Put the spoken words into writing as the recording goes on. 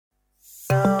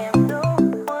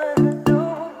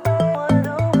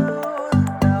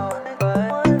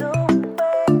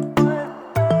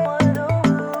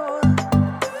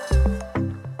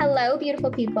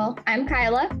people. I'm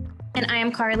Kyla. And I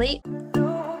am Carly.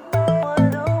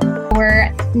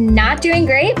 We're not doing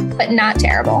great, but not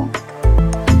terrible.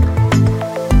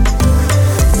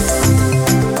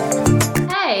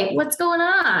 Hey, what's going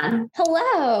on?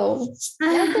 Hello.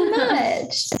 Nothing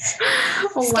much.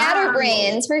 Wow.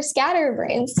 Scatterbrains. We're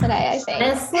scatterbrains today, I think.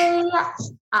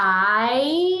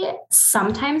 Honestly,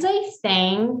 sometimes I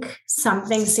think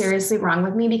something's seriously wrong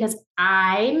with me because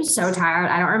I'm so tired.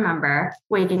 I don't remember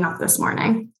waking up this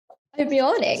morning. I'm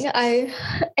yawning.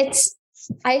 It's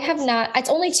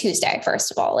only Tuesday,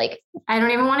 first of all. Like, I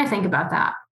don't even want to think about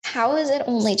that. how is it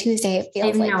only Tuesday? It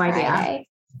feels like Friday. Idea.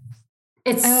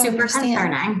 It's super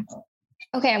concerning.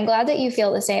 Okay, I'm glad that you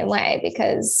feel the same way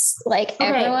because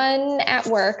everyone at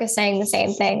work is saying the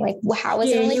same thing. Like, how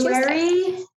is it only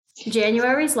Tuesday?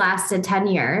 January's lasted 10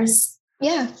 years.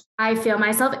 Yeah. I feel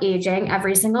myself aging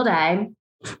every single day.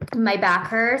 My back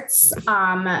hurts.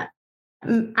 My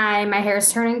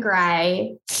hair's turning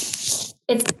gray.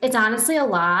 It's honestly a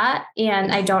lot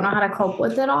and I don't know how to cope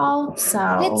with it all.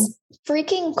 So it's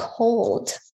freaking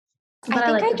cold.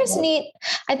 I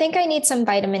think I need some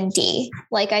vitamin D.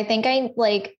 I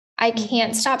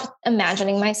can't stop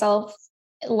imagining myself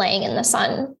laying in the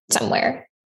sun somewhere.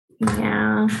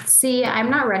 Yeah. See, I'm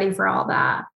not ready for all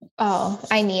that. Oh,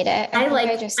 I need it. I'm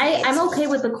okay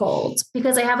with the cold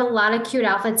because I have a lot of cute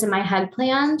outfits in my head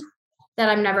planned that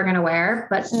I'm never going to wear,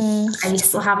 but I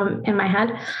still have them in my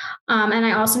head. And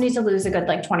I also need to lose a good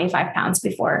 25 pounds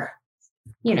before,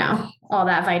 all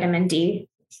that vitamin D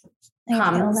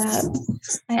comes.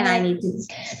 I need to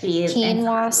be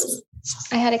quinoa.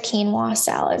 I had a quinoa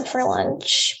salad for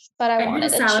lunch, but I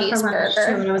wanted a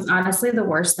cheeseburger. And it was honestly the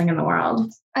worst thing in the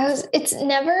world. It's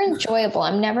never enjoyable.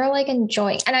 I'm never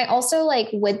enjoying. And I also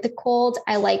with the cold,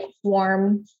 I like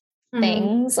warm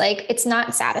things. It's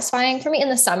not satisfying for me in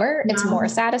the summer. It's more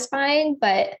satisfying,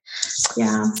 but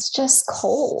it's just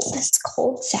cold. It's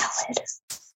cold salad.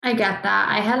 I get that.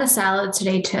 I had a salad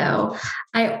today too.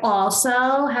 I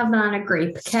also have been on a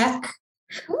grape kick.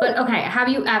 Ooh. But okay, have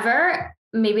you ever,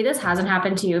 maybe this hasn't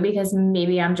happened to you because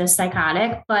maybe I'm just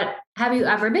psychotic, but have you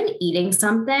ever been eating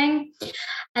something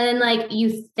and then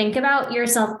you think about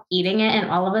yourself eating it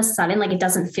and all of a sudden it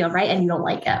doesn't feel right and you don't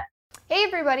like it? Hey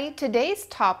everybody, today's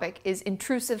topic is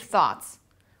intrusive thoughts.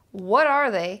 What are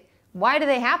they? Why do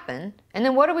they happen? And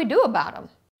then what do we do about them?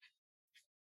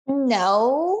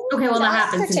 No. Okay, well that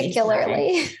happens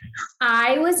particularly.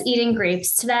 I was eating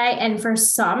grapes today and for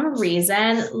some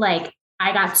reason,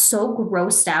 I got so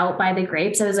grossed out by the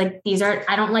grapes. I was I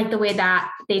don't like the way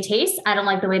that they taste. I don't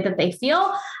like the way that they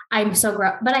feel. I'm so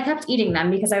gross, but I kept eating them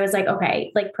because I was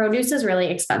okay, produce is really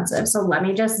expensive. So let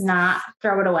me just not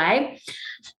throw it away.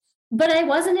 But it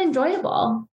wasn't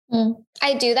enjoyable.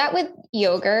 I do that with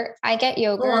yogurt. I get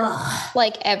yogurt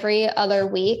every other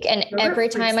week. And every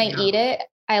time I eat it,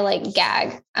 I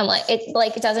gag. I'm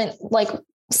it doesn't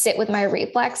sit with my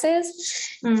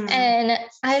reflexes. And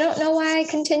I don't know why I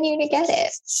continue to get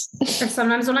it. Or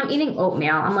sometimes when I'm eating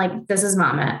oatmeal, I'm this is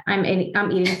vomit. I'm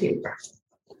eating puke.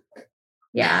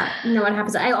 Yeah. No, what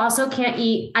happens? I also can't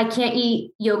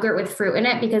eat yogurt with fruit in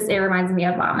it because it reminds me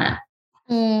of vomit.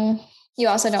 You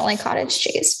also don't like cottage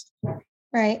cheese,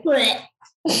 right? Blech.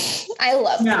 I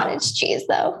love cottage cheese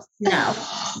though. No.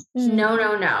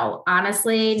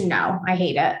 Honestly, no, I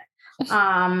hate it.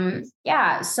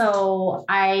 So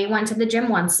I went to the gym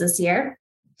once this year.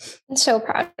 I'm so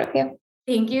proud of you.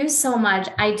 Thank you so much.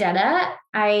 I did it.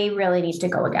 I really need to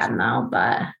go again though,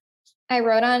 but I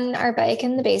rode on our bike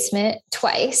in the basement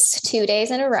twice, 2 days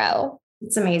in a row.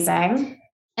 It's amazing.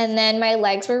 And then my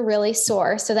legs were really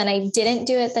sore. So then I didn't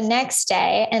do it the next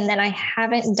day. And then I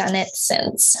haven't done it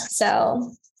since.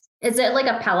 So is it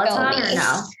a Peloton or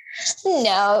no?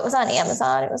 No, it was on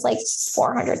Amazon. It was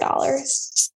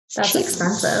 $400. That's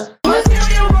expensive.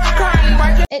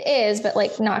 It is, but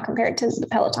not compared to the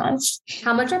Peloton.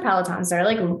 How much are Pelotons?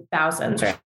 They're thousands,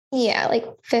 right? Yeah,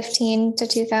 15 to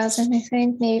 2,000, I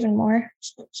think, maybe even more.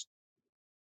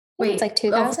 Wait, it's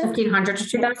 2,000? 1,500 to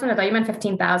 2,000? I thought you meant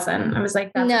 15,000. I was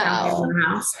that's no,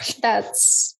 house.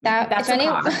 That's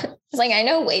I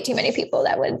know way too many people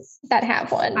that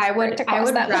have one. I would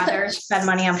rather spend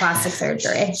money on plastic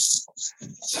surgery.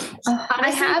 I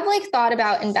have thought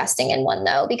about investing in one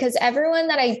though, because everyone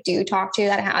that I do talk to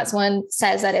that has one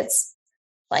says that it's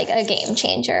a game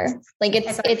changer.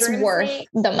 It's worth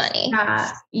the money.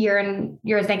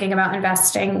 You're thinking about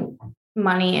investing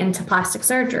money into plastic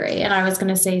surgery. And I was going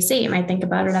to say same. I think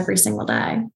about it every single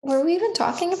day. Were we even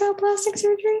talking about plastic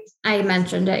surgery? I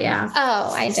mentioned it. Yeah.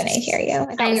 Oh, I didn't hear you.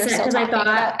 I thought you were still talking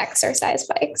about exercise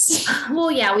bikes. Well,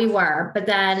 yeah, we were. But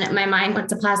then my mind went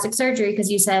to plastic surgery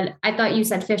because I thought you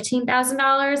said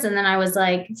 $15,000. And then I was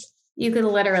like, you could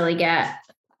literally get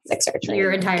surgery.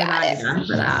 Your entire body done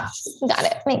for that. Got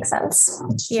it. Makes sense.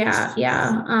 Yeah.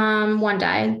 Yeah. One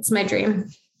day, it's my dream.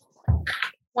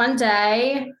 One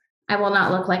day I will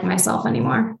not look like myself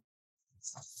anymore.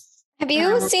 Have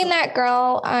you seen that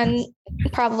girl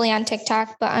probably on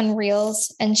TikTok, but on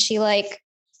Reels, and she like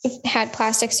had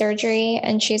plastic surgery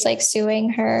and she's like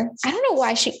suing her. I don't know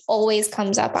why she always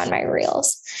comes up on my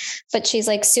Reels, but she's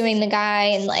like suing the guy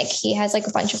and like he has like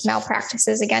a bunch of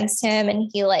malpractices against him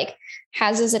and he like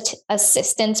has his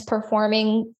assistants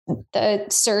performing the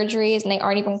surgeries and they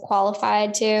aren't even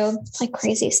qualified to. It's like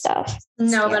crazy stuff.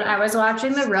 No, but I was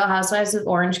watching The Real Housewives of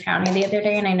Orange County the other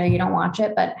day, and I know you don't watch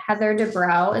it, but Heather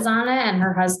Dubrow is on it, and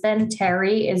her husband,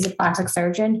 Terry, is a plastic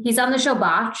surgeon. He's on the show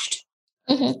Botched.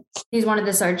 Mm-hmm. He's one of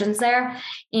the surgeons there.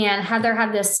 And Heather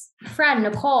had this friend,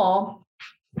 Nicole,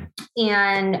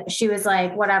 and she was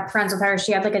like, friends with her.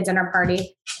 She had like a dinner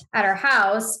party at her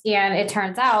house. And it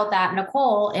turns out that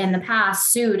Nicole in the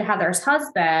past sued Heather's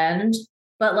husband,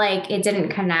 but like it didn't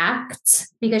connect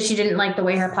because she didn't like the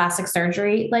way her plastic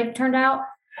surgery like turned out.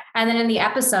 And then in the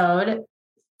episode,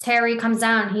 Terry comes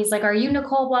down. He's like, "Are you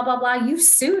Nicole? Blah, blah, blah. You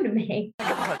sued me."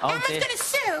 Gonna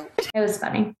sue. It was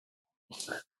funny.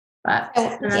 But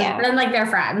then like they're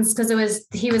friends because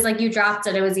he was like, "You dropped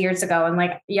it. It was years ago." And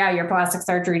like, yeah, your plastic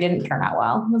surgery didn't turn out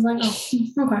well. I was like,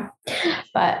 oh, okay.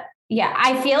 But yeah,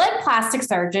 I feel like plastic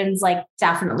surgeons like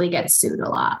definitely get sued a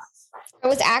lot. It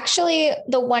was actually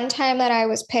the one time that I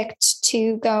was picked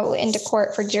to go into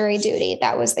court for jury duty.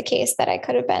 That was the case that I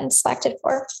could have been selected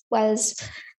for, was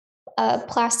a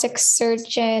plastic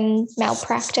surgeon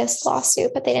malpractice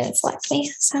lawsuit, but they didn't select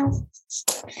me. So,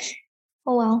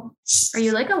 oh well. Are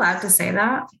you like allowed to say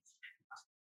that?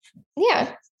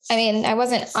 Yeah. I mean,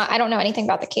 I don't know anything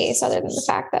about the case other than the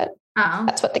fact that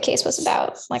that's what the case was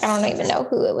about. Like, I don't even know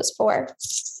who it was for.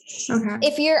 Okay.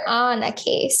 If you're on a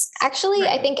case, actually,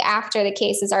 right. I think after the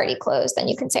case is already closed, then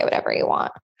you can say whatever you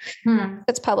want.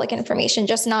 It's public information,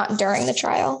 just not during the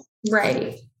trial.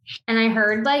 Right. And I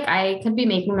heard, like, I could be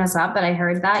making this up, but I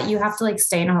heard that you have to like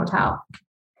stay in a hotel.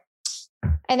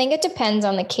 I think it depends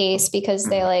on the case because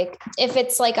they like, if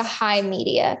it's like a high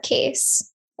media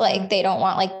case, like they don't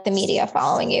want like the media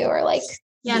following you or like.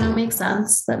 Yeah, no, makes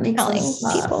sense. That makes telling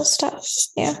sense. People stuff.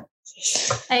 Yeah.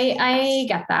 I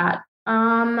get that.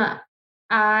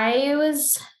 I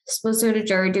was supposed to go to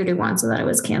jury duty once and then it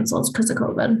was canceled because of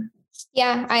COVID.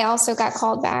 Yeah. I also got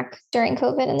called back during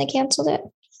COVID and they canceled it.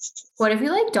 What if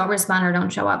you like don't respond or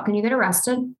don't show up? Can you get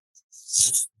arrested?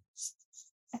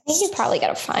 I think you probably get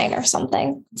a fine or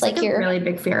something. It's like your really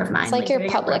big fear of mine. It's like your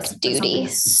public duty.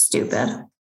 Stupid.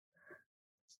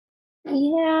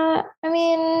 Yeah. I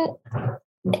mean,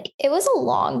 it was a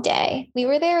long day. We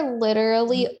were there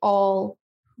literally all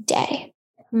day.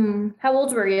 How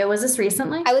old were you? Was this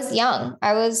recently? I was young.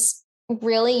 I was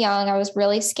really young. I was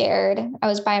really scared. I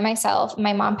was by myself.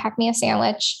 My mom packed me a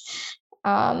sandwich.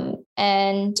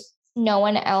 And no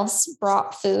one else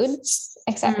brought food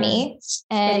except me.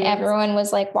 And everyone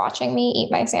was like watching me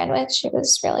eat my sandwich. It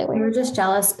was really weird. We were just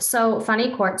jealous. So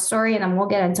funny court story. And then we'll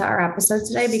get into our episode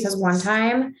today because one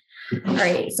time, all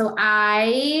right. So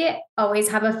I always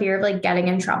have a fear of like getting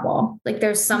in trouble. Like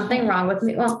there's something wrong with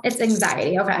me. Well, it's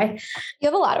anxiety. Okay. You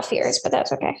have a lot of fears, but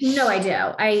that's okay. No, I do.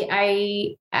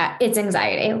 It's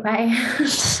anxiety. Okay.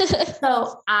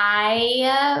 So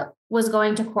I was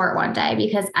going to court one day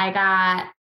because I got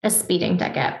a speeding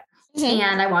ticket.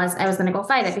 And I was going to go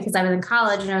fight it because I was in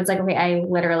college and I was like, okay, I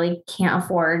literally can't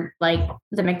afford like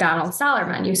the McDonald's dollar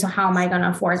menu. So how am I going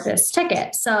to afford this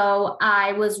ticket? So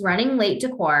I was running late to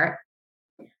court,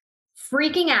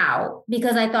 freaking out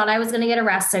because I thought I was going to get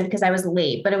arrested because I was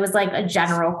late, but it was like a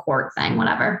general court thing,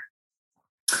 whatever.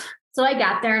 So I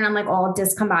got there and I'm like all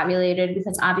discombobulated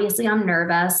because obviously I'm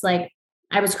nervous. Like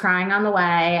I was crying on the way.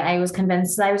 I was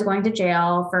convinced that I was going to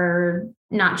jail for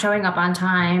not showing up on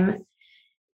time.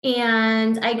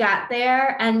 And I got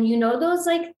there and you know, those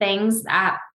like things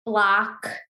that block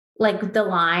like the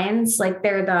lines, like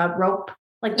they're the rope,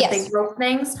 like the big rope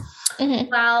things.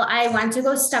 Well, I went to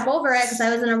go step over it because I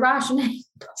was in a rush and I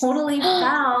totally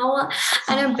fell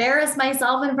and embarrassed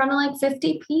myself in front of like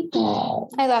 50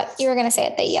 people. I thought you were going to say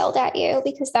it. They yelled at you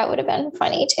because that would have been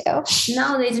funny too.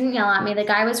 No, they didn't yell at me. The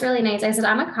guy was really nice. I said,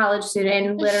 I'm a college student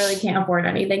and literally can't afford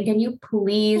anything. Can you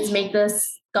please make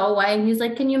this go away? And he's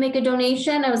like, can you make a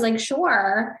donation? I was like,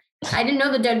 sure. I didn't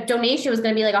know the donation was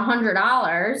going to be like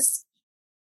 $100.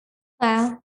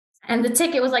 Wow. And the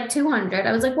ticket was like $200.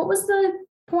 I was like, what was the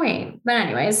point? But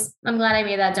anyways, I'm glad I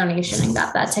made that donation and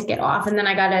got that ticket off. And then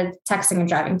I got a texting and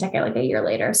driving ticket like a year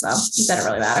later. So it didn't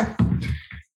really matter.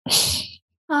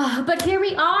 But here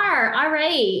we are. All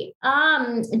right.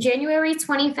 January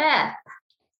 25th.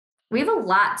 We have a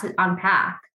lot to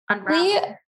unpack.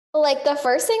 Like the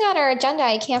first thing on our agenda,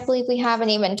 I can't believe we haven't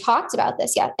even talked about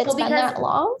this yet. It's been that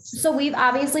long. So we've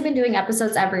obviously been doing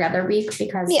episodes every other week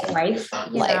because life,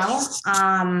 you know.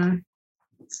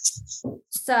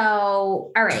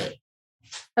 So, all right.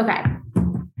 Okay.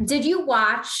 Did you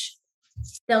watch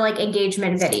the like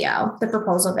engagement video, the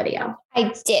proposal video?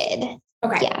 I did.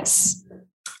 Okay. Yes.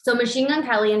 So Machine Gun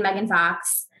Kelly and Megan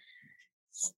Fox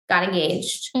got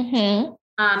engaged. Mm-hmm.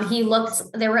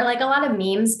 There were like a lot of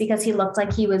memes because he looked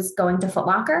like he was going to Foot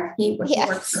Locker. He worked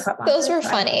for Foot Locker. Those were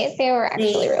funny. They were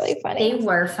actually really funny. They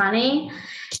were funny.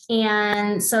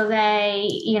 And so they,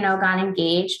 got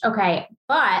engaged. Okay.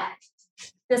 But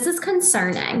this is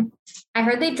concerning. I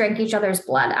heard they drank each other's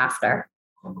blood after.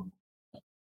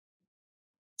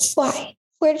 Why?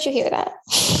 Where did you hear that?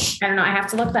 I don't know. I have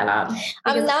to look that up.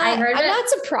 I'm not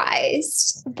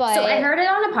surprised, but so I heard it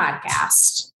on a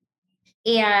podcast.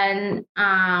 And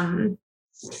oh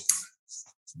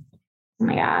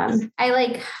my God.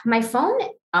 My phone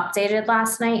updated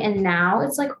last night and now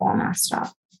it's like all messed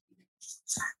up.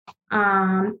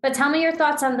 But tell me your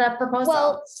thoughts on the proposal.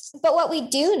 Well, but what we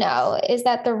do know is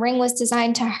that the ring was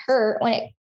designed to hurt when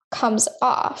it comes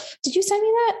off. Did you send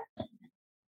me that?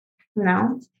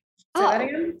 No. Say that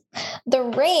again? The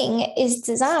ring is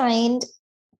designed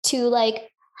to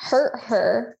like hurt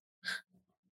her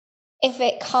if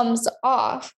it comes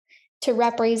off to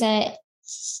represent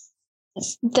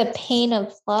the pain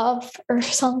of love or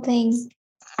something.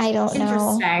 I don't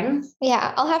know. Interesting.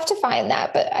 Yeah, I'll have to find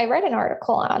that. But I read an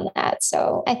article on that,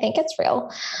 so I think it's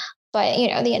real. But,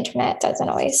 the internet doesn't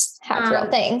always have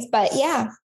real things. But yeah,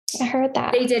 I heard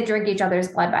that. They did drink each other's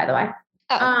blood, by the way.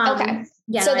 Oh, okay.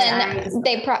 Yeah, so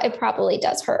it probably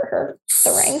does hurt her,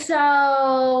 the ring.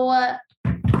 So,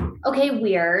 okay,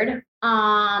 weird.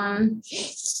 And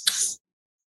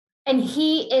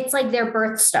it's like their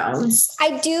birthstones.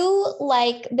 I do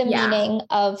like the meaning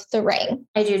of the ring.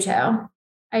 I do too.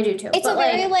 It's a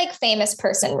very famous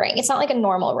person ring. It's not like a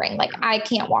normal ring. Like I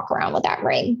can't walk around with that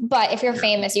ring, but if you're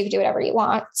famous, you can do whatever you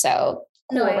want. So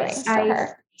cool ring for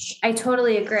her. I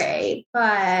totally agree.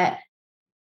 But,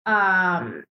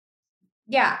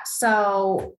 yeah,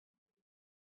 so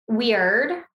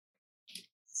weird.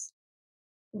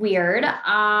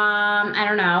 I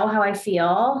don't know how I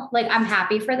feel. Like I'm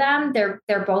happy for them. They're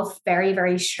both very,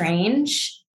 very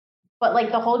strange. But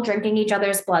like the whole drinking each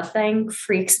other's blood thing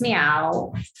freaks me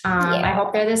out. I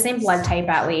hope they're the same blood type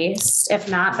at least. If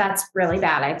not, that's really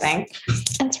bad, I think.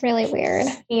 That's really weird.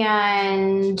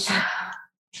 And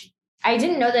I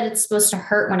didn't know that it's supposed to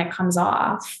hurt when it comes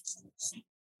off.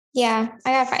 Yeah,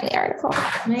 I gotta find the article.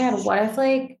 Oh my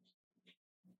God,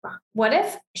 what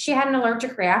if she had an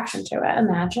allergic reaction to it?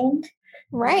 Imagine.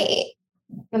 Right.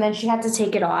 And then she had to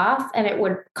take it off and it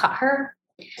would cut her.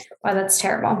 Wow, that's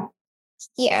terrible.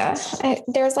 Yeah,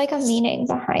 there's like a meaning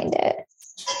behind it.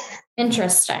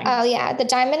 Interesting. Oh yeah, the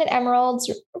Diamond and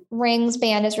Emeralds rings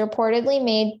band is reportedly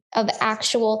made of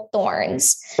actual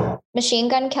thorns. Machine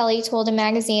Gun Kelly told a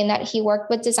magazine that he worked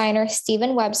with designer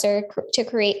Steven Webster to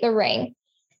create the ring.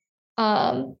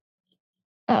 Oh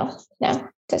no,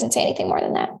 doesn't say anything more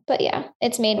than that. But yeah,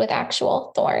 it's made with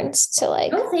actual thorns to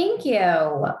like. Oh, thank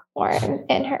you. Thorn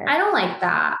in her. I don't like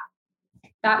that.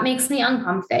 That makes me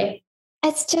uncomfy.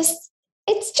 It's just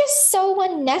so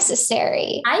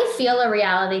unnecessary. I feel a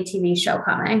reality TV show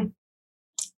coming.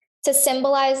 To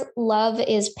symbolize love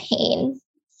is pain.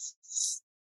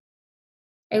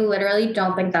 I literally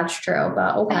don't think that's true,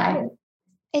 but okay.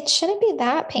 It shouldn't be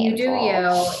that painful. You do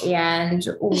you, and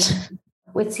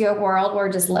it's your world.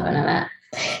 We're just living in it.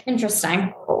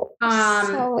 Interesting.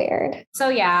 So weird. So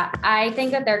yeah, I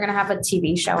think that they're going to have a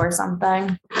TV show or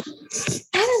something. I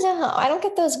don't know. I don't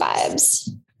get those vibes.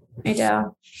 I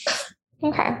do.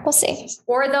 Okay, we'll see.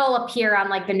 Or they'll appear on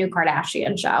like the new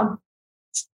Kardashian show.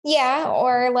 Yeah,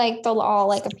 or like they'll all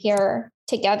like appear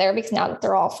together because now that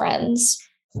they're all friends.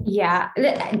 Yeah.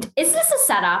 Is this a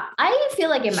setup? I feel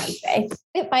like it might be.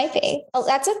 It might be. Oh,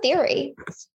 that's a theory.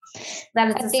 That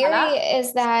is a theory setup?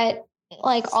 Is that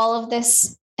like all of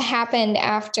this happened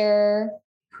after,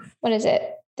 what is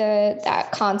it?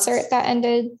 That concert that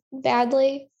ended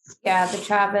badly. Yeah, the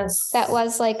Travis. That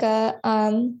was like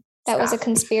was a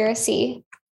conspiracy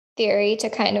theory to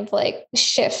kind of like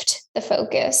shift the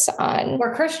focus on.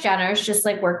 Or Kris Jenner's just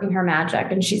like working her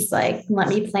magic and she's like, let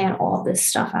me plan all this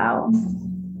stuff out.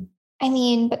 I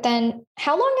mean, but then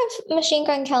how long have Machine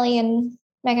Gun Kelly and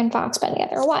Megan Fox been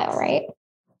together? A while, right?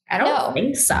 I don't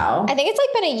think so. I think it's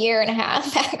like been a year and a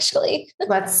half, actually.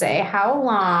 Let's say, how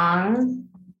long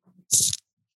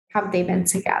have they been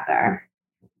together?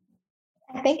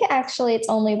 I think actually it's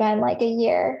only been like a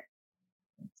year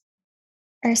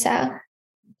or so.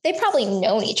 They've probably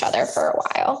known each other for a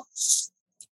while.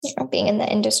 You know, being in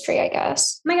the industry, I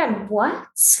guess. Oh my God, what?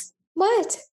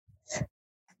 What?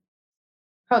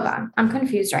 Hold on. I'm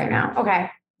confused right now.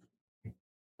 Okay.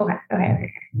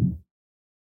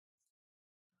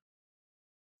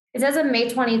 It says in May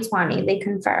 2020, they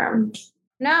confirmed.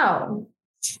 No.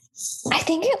 I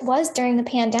think it was during the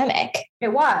pandemic.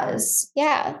 It was.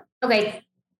 Yeah. Okay.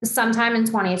 Sometime in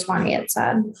 2020, it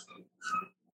said.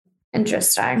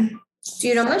 Interesting. Do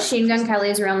you know Machine Gun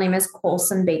Kelly's real name is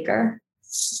Colson Baker?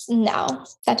 No,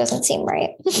 that doesn't seem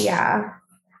right. Yeah.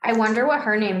 I wonder what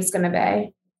her name's going to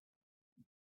be.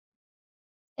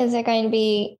 Is it going to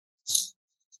be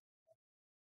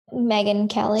Megan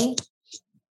Kelly?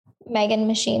 Megan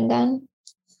Machine Gun?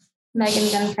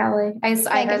 Megan Gun Kelly. I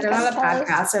heard her on the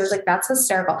podcast. I was like, that's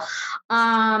hysterical.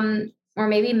 Or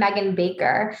maybe Megan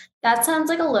Baker. That sounds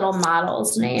like a little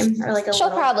model's name, or like she'll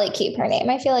probably keep her name.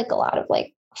 I feel like a lot of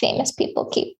like famous people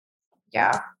keep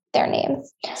their name.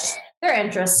 They're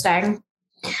interesting.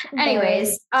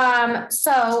 Anyways,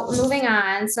 so moving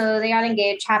on. So they got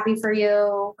engaged. Happy for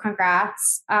you.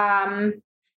 Congrats. All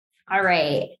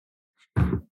right.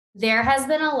 There has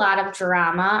been a lot of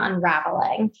drama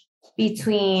unraveling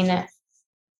between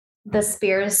the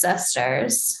Spears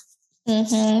sisters.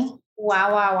 Mm-hmm.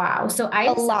 Wow. So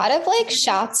a lot of like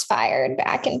shots fired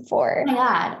back and forth. Oh my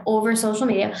God, over social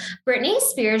media. Britney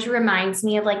Spears reminds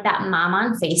me of like that mom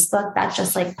on Facebook that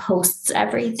just like posts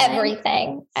everything.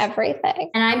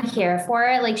 Everything. And I'm here for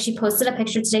it. Like she posted a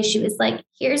picture today. She was like,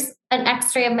 here's an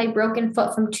x-ray of my broken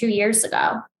foot from 2 years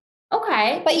ago.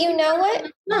 Okay. But you know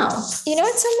what? No. You know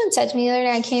what someone said to me the other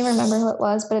day? I can't even remember who it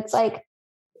was, but it's like,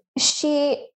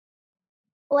 she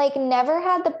like never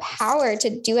had the power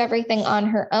to do everything on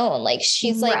her own. Like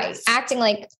she's like acting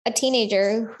like a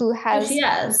teenager who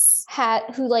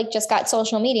who like just got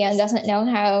social media and doesn't know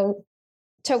how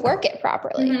to work it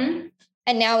properly. Mm-hmm.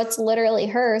 And now it's literally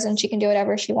hers and she can do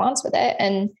whatever she wants with it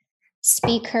and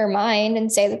speak her mind and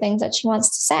say the things that she wants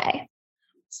to say.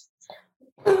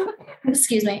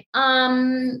 Excuse me.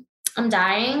 I'm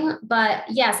dying, but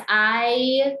yes,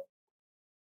 I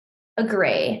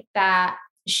agree that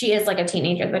she is like a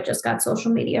teenager that just got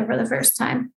social media for the first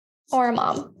time. Or a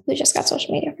mom who just got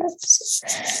social media for the first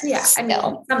time. Yeah. I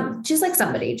mean, she's like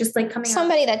somebody just like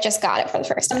somebody that just got it for the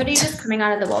first time. Somebody just coming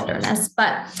out of the wilderness.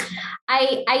 But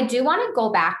I do want to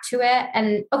go back to it.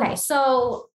 And okay,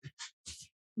 so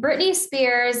Britney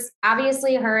Spears,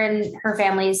 obviously her and her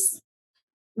family's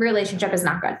relationship is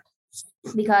not good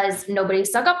because nobody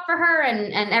stuck up for her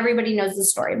and everybody knows the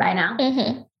story by now.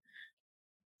 Mm-hmm.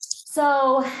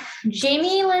 So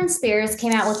Jamie Lynn Spears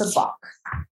came out with a book.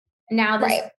 Now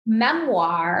this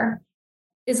memoir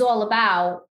is all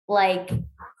about like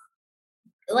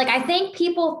I think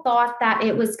people thought that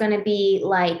it was going to be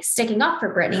like sticking up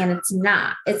for Britney and it's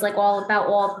not. It's like all about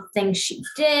all the things she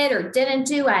did or didn't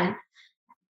do and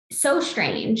so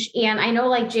strange. And I know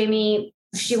like Jamie,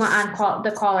 she went on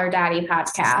the Call Her Daddy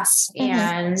podcast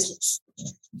and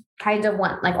kind of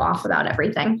went like off about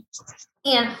everything.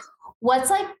 And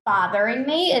what's like bothering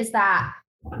me is that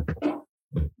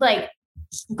like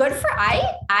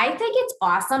I think it's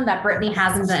awesome that Britney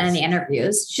hasn't done any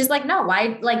interviews. She's like, no,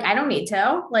 why? Like, I don't need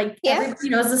to. Like everybody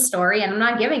knows the story and I'm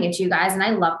not giving it to you guys. And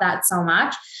I love that so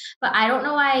much. But I don't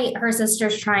know why her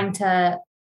sister's trying to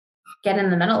get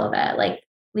in the middle of it. Like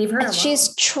leave her alone.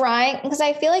 She's trying, because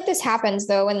I feel like this happens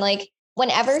though, when like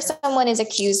whenever someone is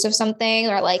accused of something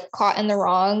or like caught in the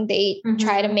wrong, they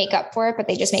try to make up for it, but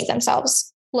they just make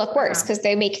themselves look worse because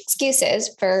they make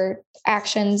excuses for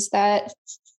actions that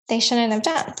they shouldn't have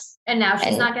done. And now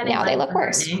she's not getting now they look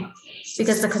worse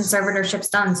because the conservatorship's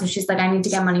done. So she's like, I need to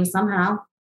get money somehow.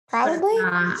 Probably.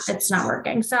 It's not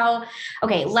working. So,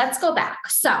 okay, let's go back.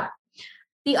 So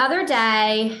the other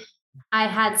day I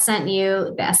had sent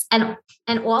you this and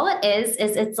all it is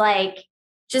it's like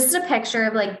just a picture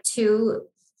of like two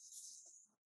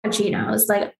cappuccinos.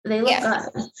 Like they look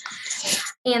good.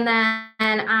 And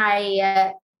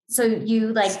then so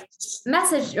you like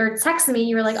messaged or texted me,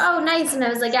 you were like, oh, nice. And I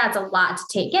was like, yeah, it's a lot to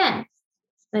take in. And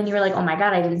then you were like, oh my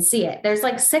God, I didn't see it. There's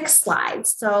like 6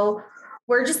 slides. So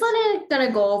we're just going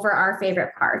to go over our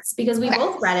favorite parts because we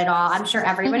both read it all. I'm sure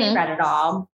everybody read it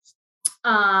all.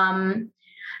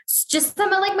 Just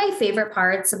some of like my favorite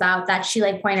parts about that she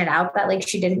like pointed out that like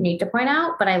she didn't need to point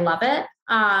out, but I love it.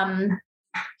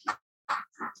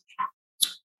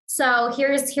 So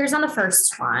here's on the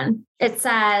first one. It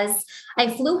says, I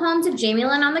flew home to Jamie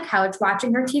Lynn on the couch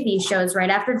watching her TV shows right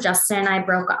after Justin and I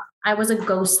broke up. I was a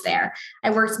ghost there.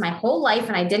 I worked my whole life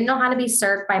and I didn't know how to be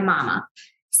served by mama.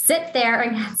 Sit there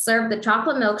and get served the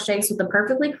chocolate milkshakes with the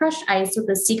perfectly crushed ice with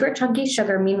the secret chunky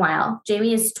sugar. Meanwhile,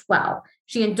 Jamie is 12.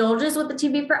 She indulges with the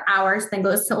TV for hours, then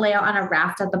goes to lay out on a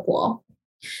raft at the pool.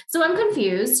 So I'm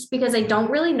confused because I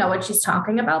don't really know what she's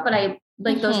talking about, but I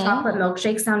like those chocolate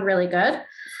milkshakes sound really good.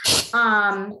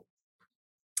 And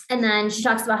then she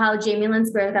talks about how Jamie Lynn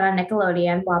Spears got on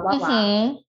Nickelodeon, blah, blah,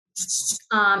 blah.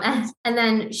 And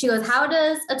then she goes, how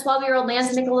does a 12-year-old land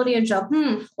a Nickelodeon show?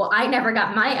 Well, I never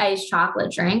got my iced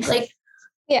chocolate drink. Like,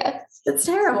 yeah, it's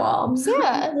terrible. I'm so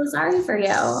sorry for you.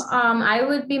 I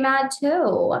would be mad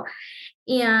too.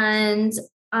 And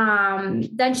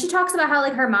then she talks about how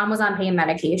like her mom was on pain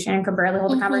medication and could barely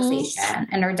hold a conversation,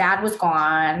 and her dad was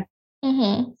gone.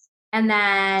 And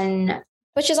then,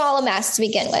 which is all a mess to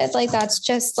begin with. Like, that's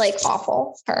just like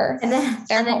awful for her. And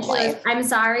then she goes, I'm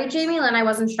sorry, Jamie Lynn, I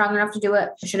wasn't strong enough to do it.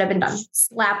 It should have been done.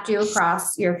 Slapped you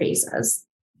across your faces.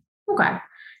 Okay.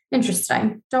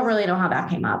 Interesting. Don't really know how that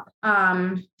came up.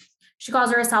 She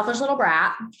calls her a selfish little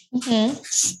brat.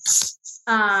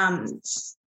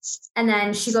 And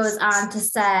then she goes on to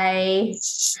say,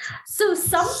 so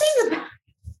something about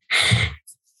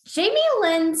Jamie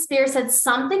Lynn Spears said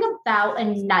something about a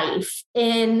knife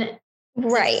in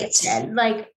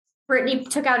like Brittany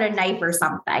took out a knife or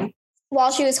something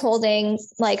while she was holding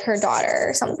like her daughter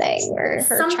or something, or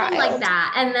her something child. Like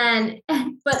that. And then,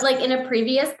 but like in a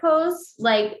previous post,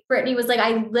 like Brittany was like,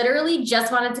 I literally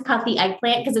just wanted to cut the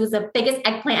eggplant because it was the biggest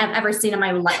eggplant I've ever seen in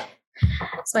my life.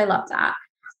 So I love that.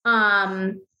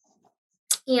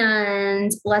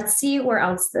 And let's see where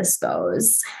else this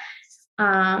goes.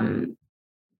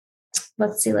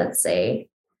 Let's see.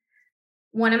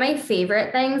 One of my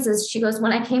favorite things is she goes,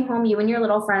 when I came home, you and your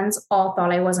little friends all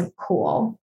thought I wasn't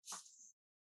cool.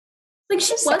 Like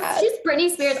she's Britney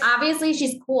Spears. Obviously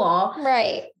she's cool.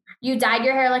 Right. You dyed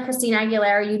your hair like Christina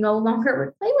Aguilera. You no longer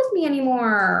would play with me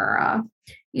anymore.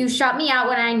 You shut me out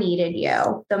when I needed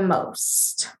you the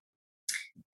most.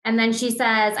 And then she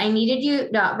says, I needed you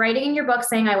writing in your book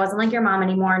saying I wasn't like your mom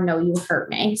anymore. No, you hurt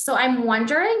me. So I'm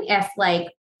wondering if like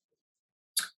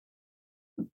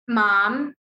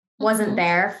mom wasn't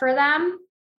there for them.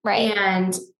 Right.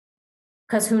 And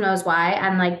because who knows why.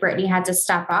 And like Brittany had to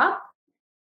step up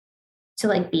to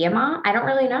like be a mom. I don't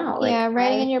really know. Like,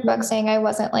 writing in your book saying I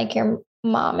wasn't like your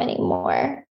mom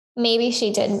anymore. Maybe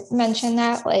she did mention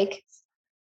that, like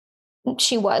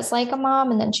she was like a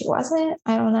mom and then she wasn't.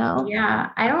 I don't know. Yeah,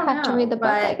 I don't know. Have to read the book,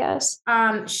 I guess.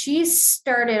 She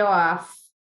started off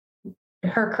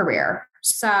her career.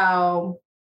 So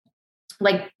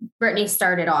like Brittany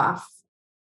started off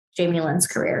Jamie Lynn's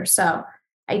career. So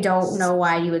I don't know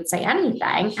why you would say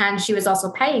anything. And she was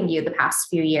also paying you the past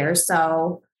few years.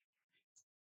 So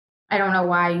I don't know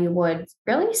why you would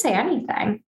really say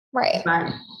anything. Right.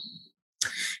 But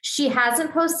she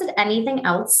hasn't posted anything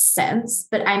else since,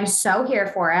 but I'm so here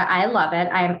for it. I love it.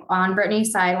 I'm on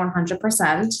Brittany's side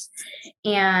 100%.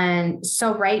 And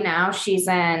so right now she's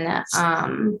in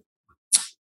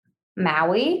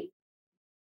Maui.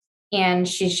 And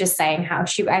she's just saying how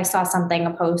I saw something,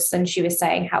 a post, and she was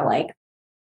saying how like,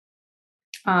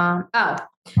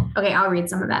 okay, I'll read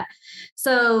some of that.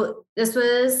 So this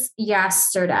was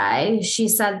yesterday. She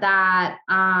said that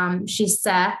she's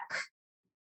sick.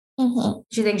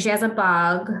 She thinks she has a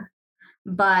bug,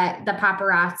 but the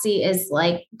paparazzi is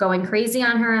like going crazy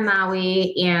on her in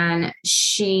Maui. And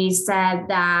she said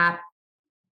that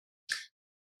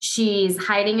she's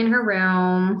hiding in her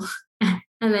room.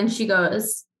 And then she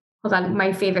goes, hold on,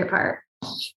 my favorite part.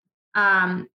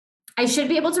 I should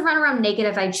be able to run around naked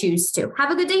if I choose to.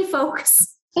 Have a good day,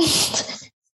 folks.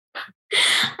 I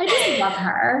just love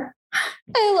her.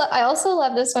 I also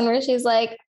love this one where she's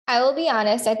like, I will be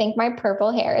honest, I think my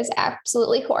purple hair is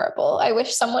absolutely horrible. I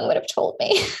wish someone would have told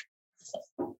me.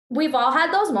 We've all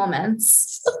had those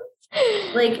moments.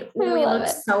 Like when we look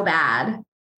so bad.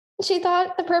 She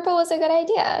thought the purple was a good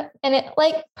idea. And it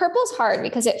like purple's hard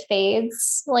because it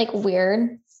fades like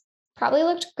weird. Probably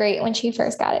looked great when she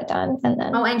first got it done. And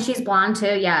then and she's blonde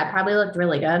too. Yeah, it probably looked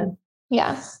really good.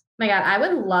 Yeah. My God, I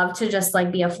would love to just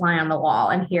like be a fly on the wall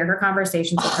and hear her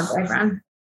conversations with her boyfriend.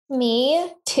 Me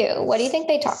too. What do you think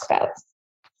they talk about?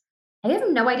 I have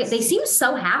no idea. They seem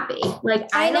so happy. Like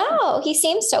I know. He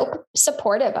seems so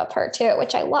supportive of her too,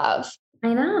 which I love.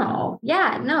 I know.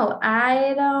 Yeah, no,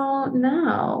 I don't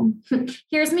know.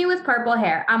 Here's me with purple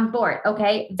hair. I'm bored.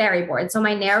 Okay. Very bored. So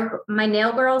my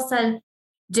nail girl said,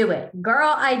 do it.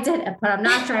 Girl, I did it, but I'm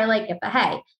not sure I like it. But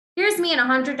hey, here's me in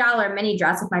 $100 mini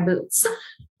dress with my boots.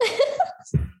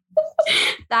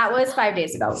 That was 5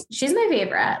 days ago. She's my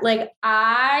favorite. Like,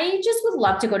 I just would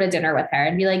love to go to dinner with her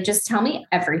and be like, just tell me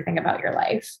everything about your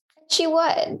life. She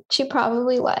would. She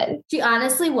probably would. She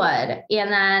honestly would. And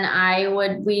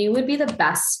then we would be the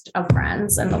best of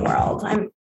friends in the world. I'm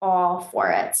all for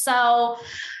it. So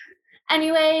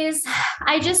anyways,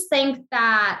 I just think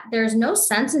that there's no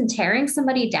sense in tearing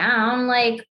somebody down.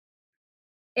 Like,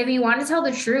 if you want to tell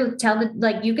the truth,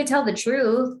 you could tell the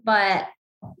truth, but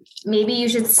maybe you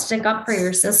should stick up for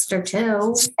your sister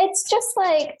too. It's just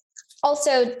like,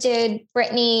 also, did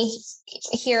Brittany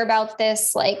hear about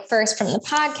this like first from the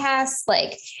podcast?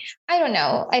 Like, I don't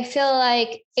know. I feel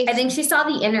like I think she saw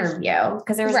the interview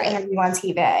because there was an interview on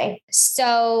TV.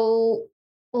 So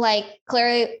like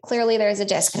clearly there's a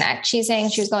disconnect. She's saying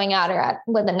she was going at her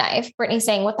with a knife. Brittany's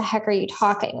saying, what the heck are you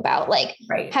talking about? Like,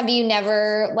 have you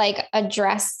never like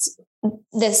addressed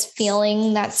this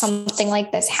feeling that something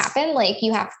like this happened? Like,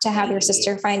 you have to have your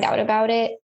sister find out about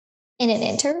it in an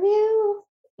interview.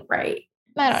 Right.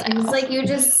 I don't know. It's like you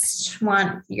just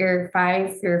want your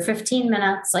 15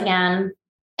 minutes again.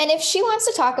 And if she wants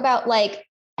to talk about like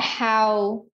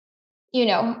how, you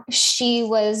know, she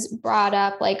was brought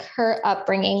up, like her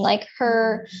upbringing, like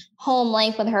her home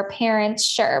life with her parents,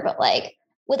 sure. But like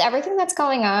with everything that's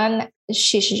going on,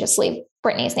 she should just leave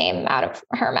Brittany's name out of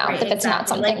her mouth if it's not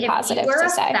something like, positive to say. If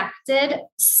you were affected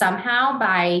somehow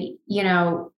by, you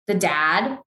know, the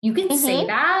dad, you can say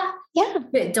that. Yeah.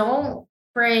 But don't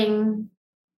bring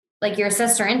like your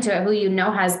sister into it, who you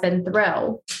know has been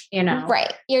through, you know?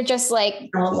 Right. You're just like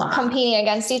competing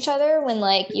against each other when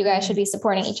like you guys should be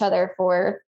supporting each other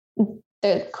for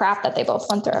the crap that they both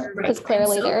went through. Because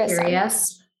clearly there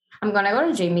is. I'm going to go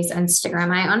to Jamie's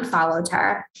Instagram. I unfollowed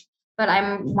her, but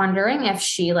I'm wondering if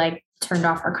she like turned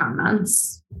off her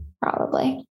comments.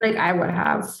 Probably. Like I would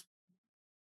have.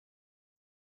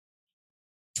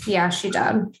 Yeah, she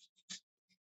did.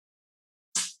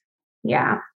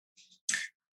 Yeah.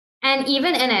 And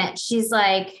even in it, she's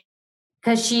like,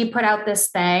 because she put out this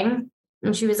thing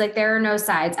and she was like, there are no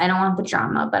sides. I don't want the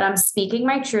drama, but I'm speaking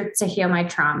my truth to heal my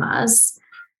traumas.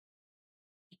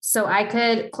 So I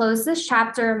could close this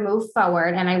chapter, move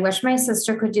forward. And I wish my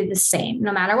sister could do the same.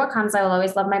 No matter what comes, I will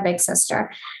always love my big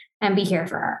sister and be here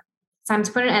for her. It's time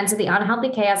to put an end to the unhealthy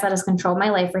chaos that has controlled my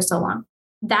life for so long.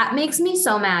 That makes me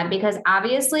so mad because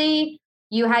obviously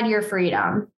you had your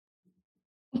freedom.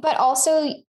 But also,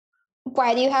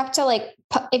 why do you have to like,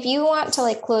 if you want to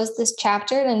like close this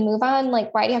chapter and move on,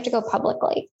 like, why do you have to go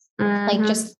publicly? Like,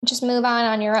 just move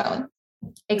on your own.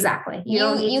 Exactly.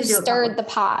 You stirred the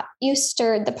pot. You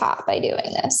stirred the pot by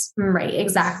doing this. Right.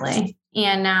 Exactly.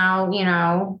 And now, you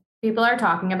know, people are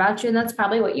talking about you and that's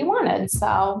probably what you wanted.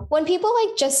 So when people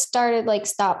like just started, like,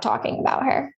 stop talking about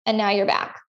her and now you're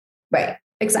back. Right.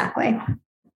 Exactly.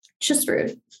 It's just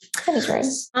rude. That is rude.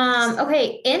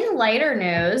 Okay. In lighter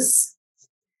news,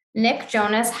 Nick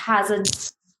Jonas has a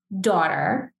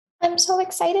daughter. I'm so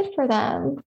excited for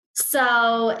them.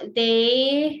 So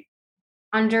they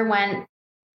underwent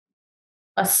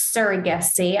a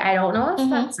surrogacy. I don't know if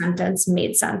that sentence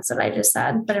made sense that I just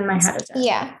said, but in my head it did.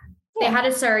 Yeah. They had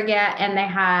a surrogate and they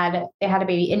had a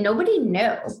baby and nobody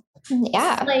knew.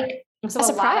 Yeah. Like a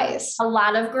surprise. A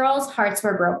lot of girls' hearts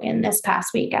were broken this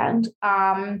past weekend.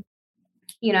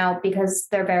 You know, because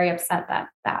they're very upset that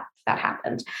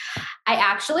happened. I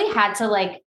actually had to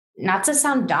like, not to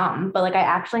sound dumb, but like I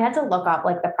actually had to look up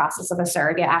like the process of a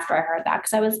surrogate after I heard that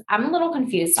because I'm a little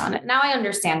confused on it. Now I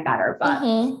understand better, but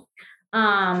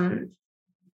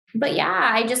but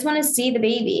yeah, I just want to see the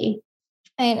baby.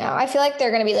 I know. I feel like they're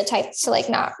going to be the type to like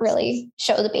not really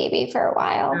show the baby for a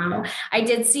while. I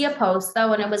did see a post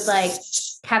though, and it was like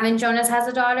Kevin Jonas has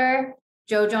a daughter.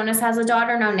 Joe Jonas has a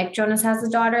daughter. Now Nick Jonas has a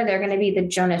daughter. They're going to be the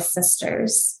Jonas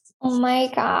sisters. Oh my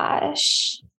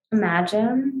gosh.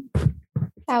 Imagine.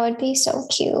 That would be so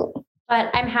cute. But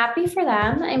I'm happy for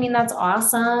them. I mean, that's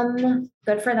awesome.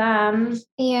 Good for them.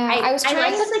 Yeah. I like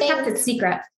that they kept it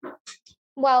secret.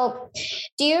 Well,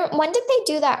 when did they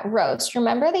do that roast?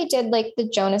 Remember they did like the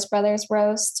Jonas Brothers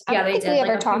roast? I don't think we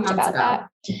ever talked about that.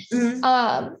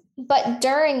 Mm-hmm. But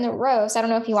during the roast, I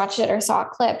don't know if you watched it or saw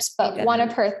clips, but one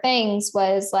of her things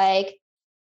was like,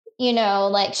 you know,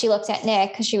 like she looked at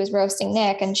Nick because she was roasting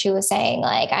Nick and she was saying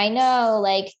like, I know,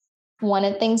 like one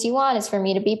of the things you want is for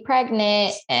me to be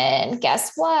pregnant. And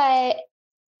guess what?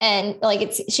 And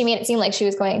like she made it seem like she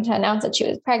was going to announce that she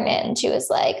was pregnant. And she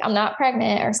was like, I'm not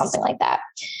pregnant or something like that.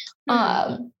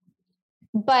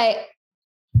 But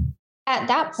at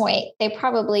that point, they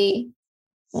probably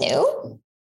knew.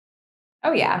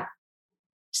 Oh yeah.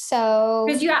 So,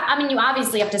 because you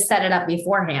obviously have to set it up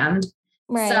beforehand.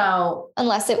 right. So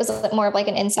unless it was more of like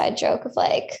an inside joke of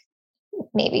like,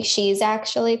 maybe she's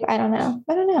actually, I don't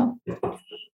know.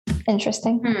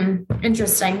 Interesting.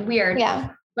 Interesting. Weird. Yeah.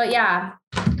 But yeah,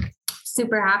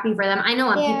 super happy for them. I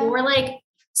know people were like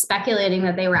speculating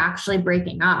that they were actually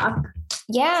breaking up.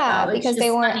 Yeah, so because they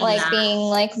weren't like being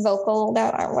like vocal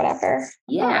about or whatever.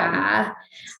 Yeah.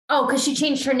 Because she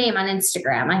changed her name on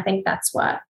Instagram. I think that's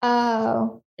what.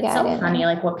 Oh. It's so funny,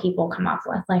 like what people come up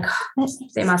with. Like,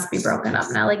 they must be broken up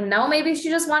now. Like, no, maybe she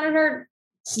just wanted her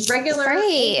regular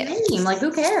name. Like,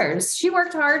 who cares? She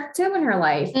worked hard too in her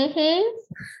life.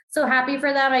 So happy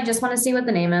for them. I just want to see what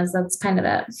the name is. That's kind of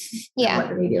it. Yeah. What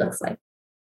the baby looks like.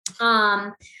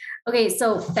 Okay.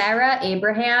 So Farrah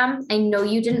Abraham, I know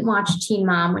you didn't watch Teen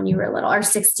Mom when you were little, or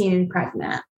 16 and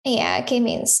pregnant. Yeah. It gave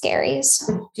me the scaries.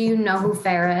 Do you know who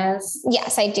Farrah is?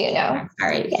 Yes, I do know. All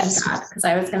right. Yes. Because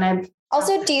I was going to.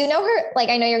 Also, do you know her? Like,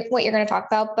 I know what you're going to talk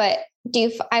about, but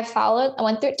I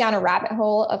went down a rabbit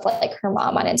hole of like her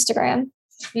mom on Instagram.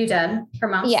 You did? Her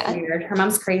mom's weird. Her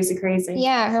mom's crazy.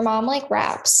 Yeah, her mom like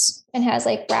raps and has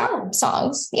like rap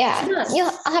songs. Yeah.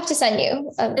 I'll have to send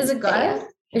you Is it good? Video.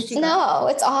 Is she good? No,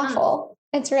 it's awful.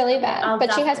 It's really bad,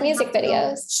 but she has music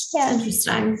videos. Yeah.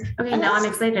 Interesting. Okay. Now I'm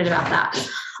excited about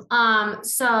that.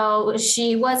 So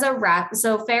she was a rep.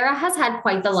 So Farrah has had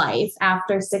quite the life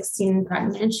after 16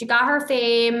 pregnant. She got her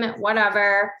fame,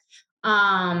 whatever.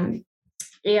 And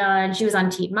she was on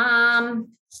Teen Mom.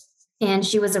 And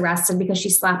she was arrested because she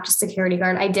slapped a security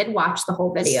guard. I did watch the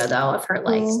whole video though of her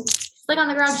like on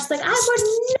the ground. She's like, I would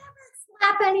never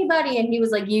slap anybody. And he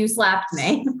was like, you slapped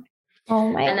me. Oh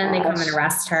my And then they come and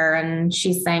arrest her and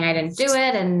she's saying I didn't do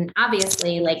it. And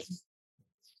obviously like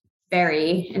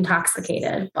very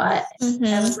intoxicated, but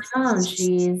I was like, oh,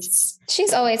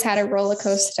 she's always had a roller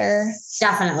coaster.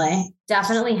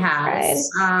 Definitely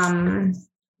has. Right.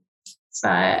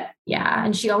 But yeah.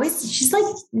 And she's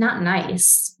like not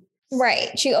nice.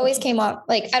 Right. She always came up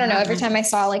like, I don't know. Every time I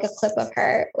saw like a clip of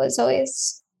her, it was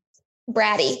always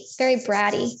bratty, very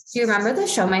bratty. Do you remember the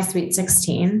show, My Sweet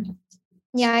 16?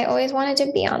 Yeah. I always wanted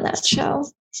to be on that show.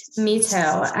 Me too.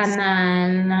 And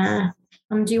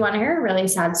then, do you want to hear a really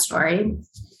sad story?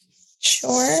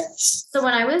 Sure. So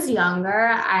when I was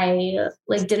younger, I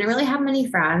like didn't really have many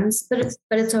friends, but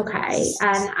it's okay.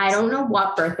 And I don't know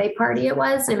what birthday party it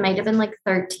was. It might have been like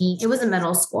 13. It was in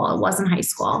middle school. It wasn't high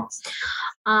school.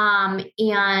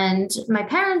 And my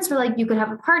parents were like, you could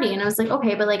have a party. And I was like,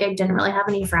 okay, but like, I didn't really have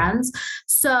any friends.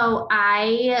 So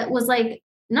I was like,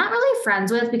 not really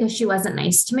friends with because she wasn't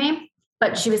nice to me,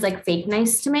 but she was like fake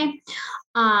nice to me.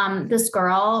 This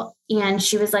girl, and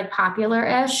she was like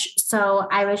popular-ish. So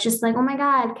I was just like, oh my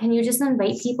God, can you just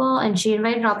invite people? And she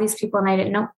invited all these people and I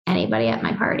didn't know anybody at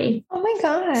my party. Oh my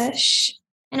gosh.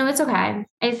 I know it's okay.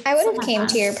 I would have came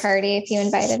to your party if you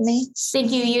invited me.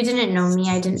 Thank you. You didn't know me.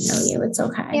 I didn't know you. It's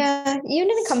okay. Yeah. You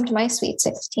didn't come to my sweet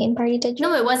 16 party, did you?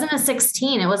 No, it wasn't a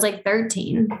 16. It was like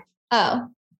 13. Oh.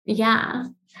 Yeah.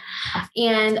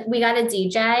 And we got a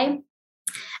DJ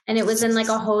and it was in like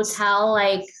a hotel,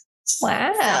 like,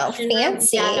 wow,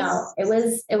 fancy. Yeah, no,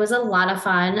 it was a lot of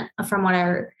fun from what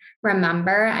I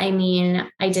remember. I mean,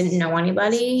 I didn't know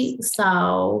anybody.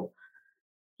 So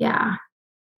yeah,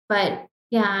 but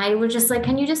yeah, I was just like,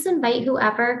 can you just invite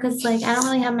whoever? Cause like, I don't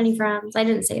really have many friends. I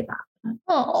didn't say that.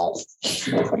 Oh,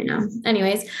 I know.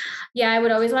 Anyways. Yeah. I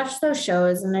would always watch those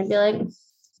shows and I'd be like,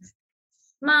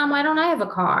 Mom, why don't I have a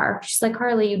car? She's like,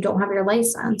 Carly, you don't have your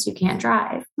license. You can't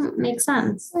drive. Makes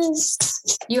sense.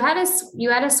 You had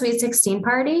a sweet 16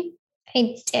 party?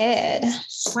 I did.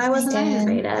 Why wasn't I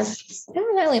invited? I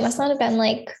don't know. We must not have been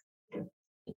like,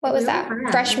 what was that?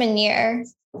 Freshman year.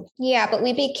 Yeah, but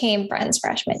we became friends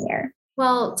freshman year.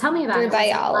 Well, tell me about through it.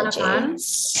 biology.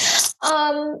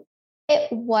 It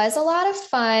was a lot of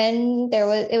fun.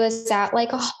 It was at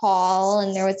like a hall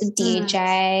and there was a DJ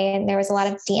and there was a lot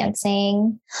of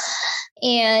dancing.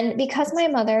 And because my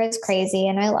mother is crazy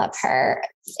and I love her,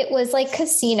 it was like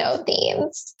casino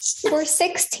themed. We're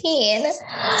 16.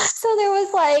 So there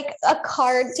was like a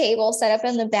card table set up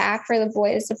in the back for the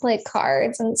boys to play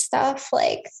cards and stuff.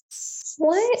 Like,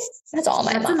 what? That's all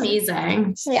my mom. That's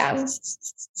amazing. Yeah.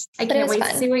 I can't wait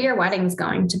to see what your wedding's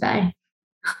going to be.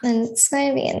 And it's going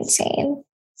to be insane.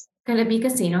 Going to be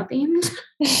casino themed?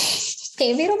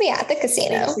 Maybe it'll be at the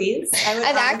casino. Please.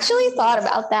 I've actually thought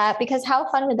about that because how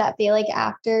fun would that be? Like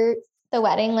after the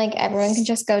wedding, like everyone can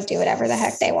just go do whatever the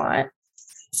heck they want.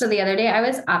 So the other day I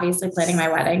was obviously planning my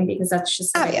wedding because that's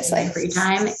just my free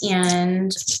time.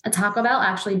 And Taco Bell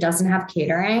actually doesn't have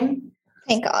catering.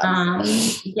 Thank God.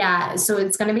 Yeah. So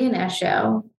it's going to be an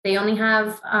issue. They only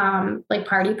have like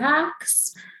party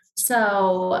packs.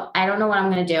 So I don't know what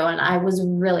I'm going to do. And I was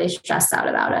really stressed out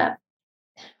about it.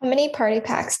 How many party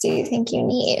packs do you think you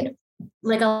need?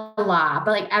 Like a lot,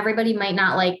 but like everybody might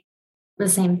not like the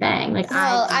same thing. Like,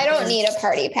 well, I don't need a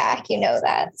party pack. You know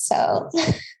that. So,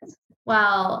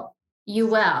 well, you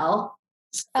will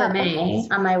for me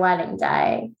on my wedding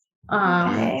day.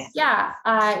 Okay. Yeah.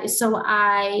 So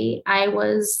I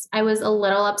was a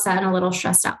little upset and a little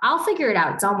stressed out. I'll figure it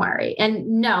out. Don't worry.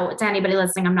 And no, to anybody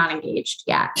listening, I'm not engaged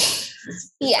yet.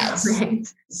 Yes.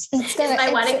 Is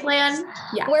my wedding plan?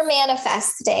 Yeah. We're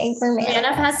manifesting. We're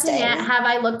manifesting it. Have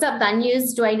I looked up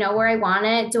venues? Do I know where I want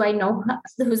it? Do I know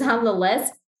who's on the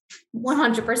list?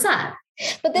 100%.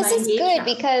 But this is good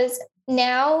because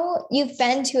now you've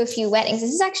been to a few weddings.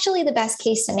 This is actually the best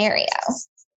case scenario.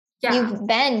 Yeah. You've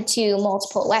been to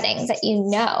multiple weddings that you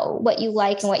know what you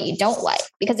like and what you don't like.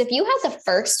 Because if you had the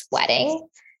first wedding,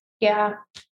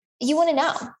 you want to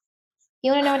know.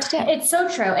 You want to know what to do. It's so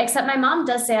true. Except my mom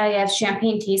does say I have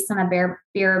champagne taste on a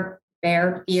beer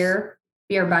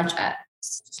budget.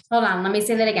 Hold on. Let me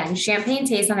say that again. Champagne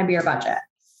taste on a beer budget.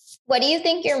 What do you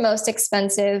think your most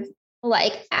expensive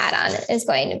like add-on is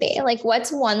going to be? Like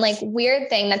what's one like weird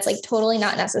thing that's like totally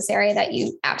not necessary that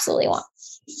you absolutely want?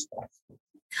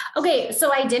 Okay.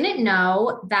 So I didn't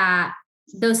know that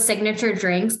those signature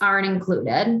drinks aren't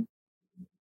included.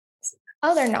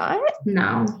 Oh, they're not?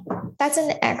 No. That's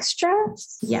an extra?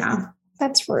 Yeah.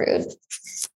 That's rude.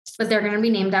 But they're going to be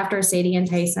named after Sadie and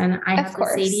Tyson. I have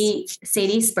the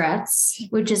Sadie Spritz,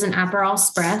 which is an Aperol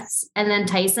Spritz. And then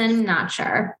Tyson, not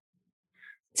sure.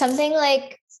 Something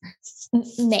like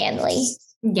manly.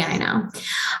 Yeah, I know.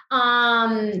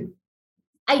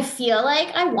 I feel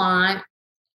like I want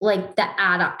like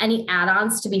any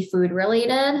add-ons to be food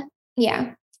related.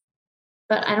 Yeah.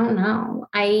 But I don't know.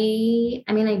 I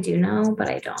mean, I do know, but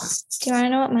I don't. Do you want to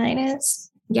know what mine is?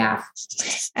 Yeah.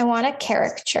 I want a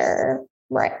caricature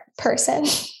person.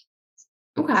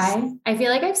 Okay. I feel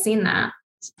like I've seen that.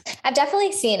 I've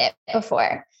definitely seen it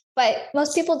before, but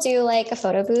most people do like a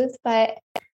photo booth, but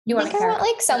I want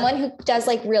like someone who does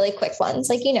like really quick ones.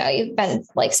 Like, you know, you've been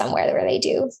like somewhere where they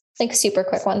do like super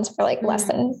quick ones for like less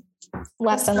than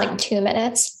like 2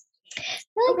 minutes. I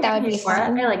feel like that would be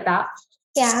fun. I like that.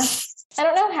 Yeah. I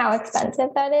don't know how expensive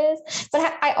that is,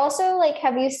 but I also like,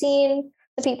 have you seen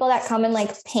the people that come and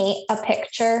like paint a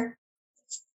picture?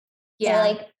 Yeah.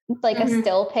 Like a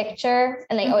still picture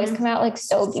and they always come out like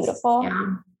so beautiful.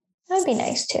 Yeah. That'd be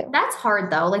nice too. That's hard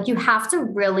though. Like you have to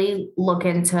really look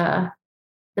into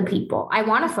the people. I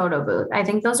want a photo booth. I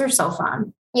think those are so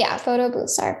fun. Yeah. Photo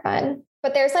booths are fun,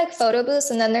 but there's like photo booths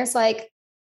and then there's like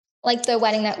the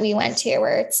wedding that we went to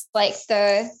where it's like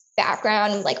the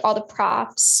background, like all the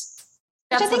props.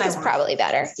 Which I think is probably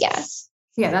better. Yeah.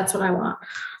 Yeah, that's what I want.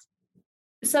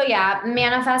 So yeah,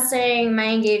 manifesting my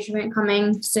engagement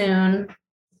coming soon.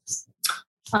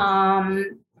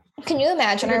 Can you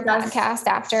imagine our podcast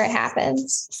after it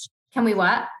happens? Can we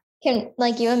what? Can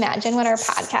like you imagine what our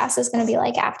podcast is going to be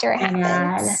like after it happens?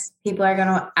 God, people are going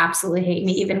to absolutely hate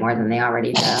me even more than they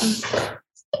already do.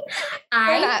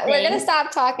 We're going to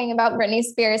stop talking about Britney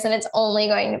Spears and it's only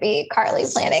going to be Carly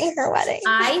planning her wedding.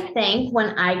 I think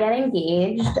when I get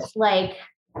engaged, like,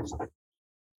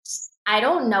 I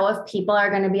don't know if people are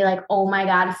going to be like, oh my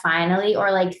God, finally,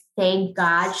 or like, thank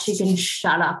God she can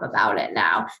shut up about it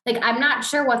now. Like, I'm not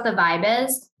sure what the vibe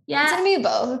is. Yeah. It's going to be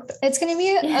both. It's going to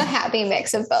be a happy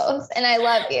mix of both. And I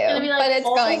love you, but it's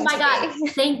going to be. Oh my God,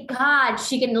 thank God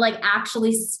she can like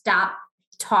actually stop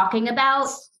talking about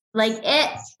like it,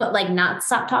 but like not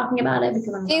stop talking about it.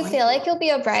 Because do you feel like you'll be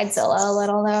a bridezilla a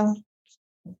little though?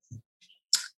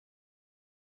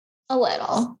 A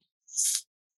little.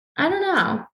 I don't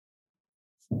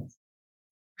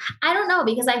know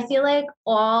because I feel like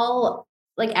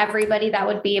everybody that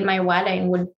would be in my wedding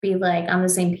would be like on the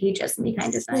same page as me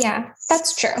kind of thing. Yeah,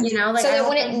 that's true. You know, like so there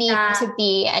wouldn't need to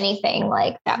be anything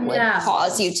like that would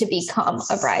cause you to become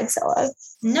a bridezilla.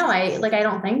 No, I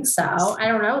don't think so. I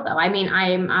don't know though. I mean,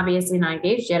 I'm obviously not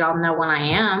engaged yet. I'll know when I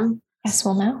am. Yes,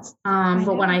 we'll know.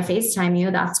 But when I FaceTime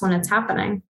you, that's when it's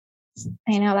happening.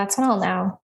 I know. That's when I'll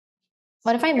know.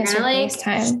 What if I miss your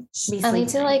FaceTime? I need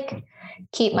to like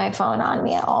keep my phone on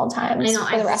me at all times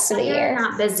for the rest of the year. I'm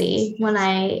not busy when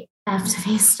I have to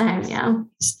FaceTime you.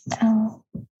 Oh,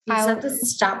 you have to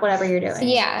stop whatever you're doing.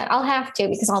 Yeah, I'll have to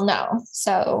because I'll know.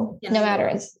 So no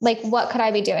matter like what could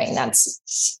I be doing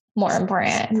that's more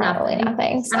important? Probably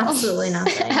nothing. So. Absolutely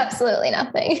nothing. Absolutely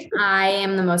nothing. I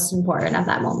am the most important at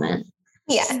that moment.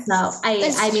 Yeah. So I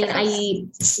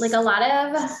like a lot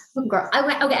of girl.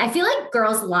 I feel like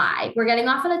girls lie. We're getting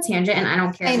off on a tangent and I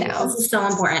don't care. I know. This is so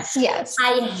important. Yes.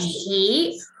 I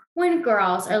hate when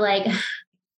girls are like,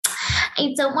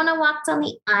 I don't want to walk down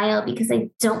the aisle because I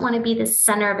don't want to be the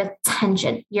center of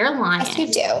attention. You're lying. Yes, you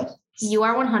do. You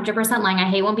are 100% lying. I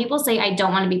hate when people say, I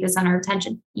don't want to be the center of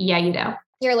attention. Yeah, you do.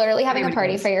 You're literally having a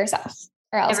party for yourself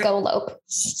or else go elope.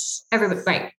 Everybody,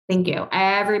 right. Thank you.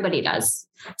 Everybody does.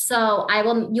 So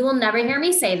you will never hear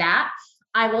me say that.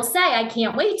 I will say, I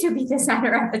can't wait to be the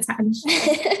center of attention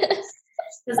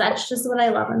because that's just what I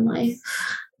love in life.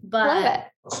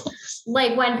 But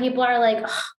like when people are like,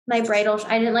 oh, I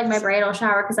didn't like my bridal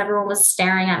shower because everyone was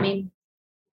staring at me.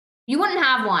 You wouldn't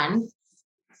have one.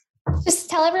 Just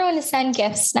tell everyone to send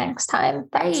gifts next time.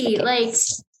 Right. Like,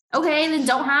 okay, then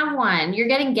don't have one. You're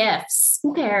getting gifts.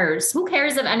 Who cares? Who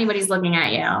cares if anybody's looking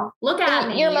at you? Look at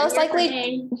me. You're most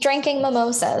likely drinking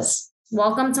mimosas.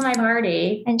 Welcome to my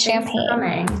party. And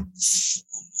champagne.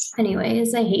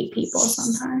 Anyways, I hate people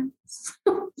sometimes.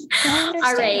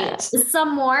 All right. That.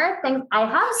 Some more things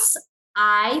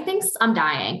I think I'm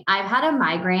dying. I've had a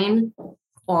migraine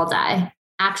all day.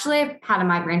 Actually, I've had a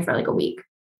migraine for like a week.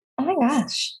 Oh my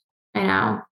gosh. I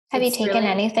know. Have you taken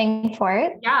anything for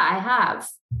it? Yeah, I have.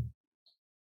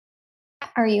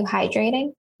 Are you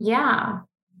hydrating? Yeah.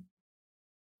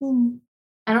 I'm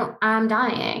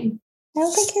dying. I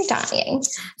don't think you're dying.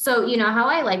 So, you know how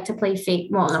I like to play fake?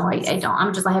 Well, no, I don't.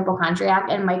 I'm just a hypochondriac.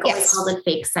 And Mike always called it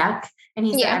fake sick. And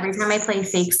he said every time I play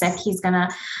fake sick, he's going to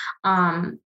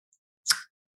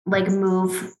like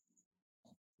move.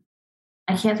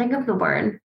 I can't think of the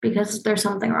word because there's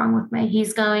something wrong with me.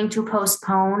 He's going to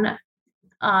postpone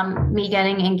me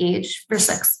getting engaged for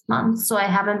 6 months. So I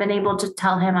haven't been able to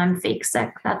tell him I'm fake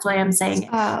sick. That's why I'm saying it.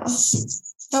 Oh,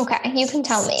 okay. You can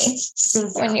tell me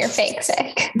when you're fake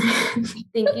sick.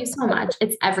 Thank you so much.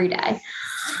 It's every day.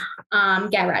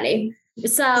 Get ready.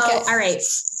 So, All right.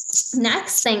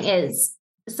 Next thing is,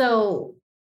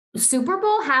 Super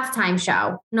Bowl halftime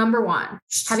show, number 1.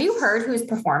 Have you heard who's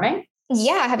performing?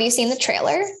 Yeah. Have you seen the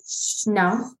trailer?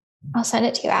 No. I'll send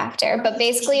it to you after. But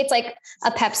basically it's like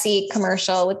a Pepsi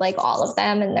commercial with like all of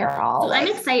them and they're all I'm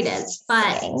excited,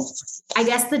 but I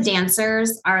guess the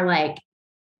dancers are like,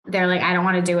 they're like, I don't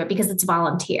want to do it because it's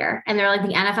volunteer. And they're like,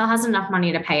 the NFL has enough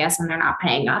money to pay us and they're not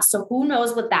paying us. So who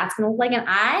knows what that's going to look like. And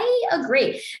I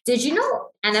agree. Did you know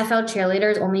NFL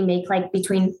cheerleaders only make like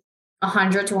between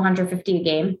 100 to 150 a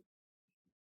game?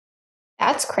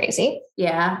 That's crazy.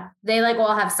 Yeah. They like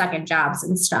all have second jobs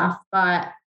and stuff,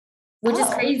 which is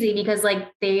crazy because like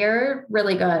they're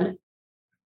really good.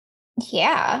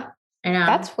 Yeah. I know.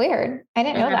 That's weird. I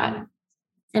didn't know that.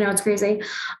 I know it's crazy.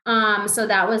 So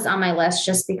that was on my list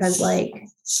just because like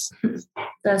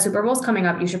the Super Bowl's coming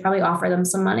up. You should probably offer them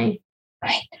some money.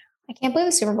 I can't believe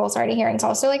the Super Bowl's already here. And it's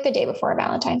also like the day before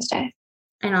Valentine's Day.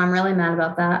 I know. I'm really mad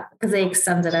about that because they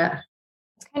extended it.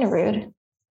 It's kind of rude.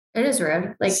 It is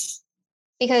rude. Like,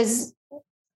 because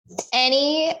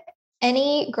any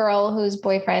girl whose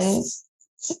boyfriend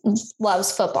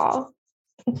loves football,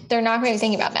 they're not going to be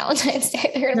thinking about Valentine's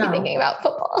Day. They're going to be thinking about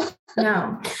football.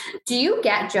 No. Do you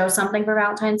get Joe something for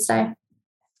Valentine's Day?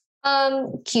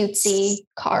 Cutesy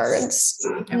cards,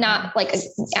 not like an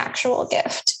actual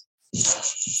gift.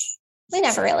 We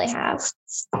never really have.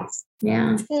 Yeah.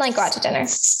 And like go out to dinner.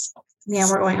 Yeah,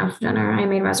 we're going out to dinner. I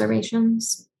made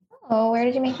reservations. Oh, where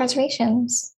did you make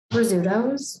reservations?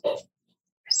 Rizzuto's.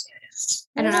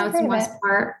 I don't know. It's in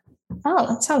Westport. Oh,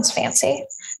 that sounds fancy.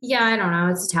 Yeah, I don't know.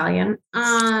 It's Italian.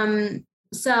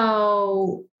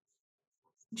 So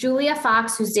Julia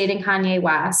Fox, who's dating Kanye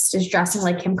West, is dressing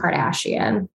like Kim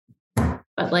Kardashian.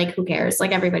 But like, who cares?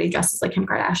 Like everybody dresses like Kim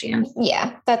Kardashian.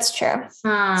 Yeah, that's true.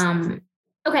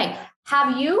 Okay.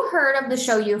 Have you heard of the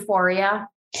show Euphoria?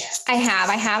 I have.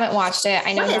 I haven't watched it.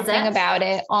 I know nothing about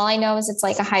it. All I know is it's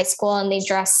like a high school and they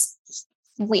dress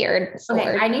weird.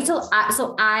 Okay. I need to,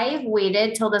 so I've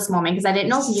waited till this moment because I didn't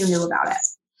know if you knew about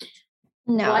it.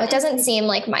 No, it doesn't seem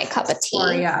like my cup of tea.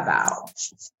 Euphoria about.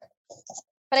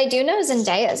 But I do know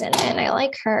Zendaya's in it and I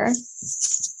like her.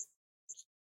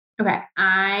 Okay.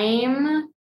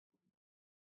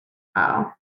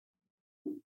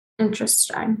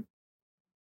 Interesting.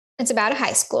 It's about a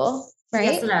high school, right?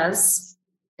 Yes, it is.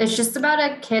 It's just about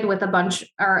a kid with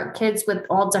kids with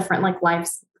all different like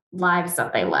lives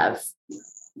that they live.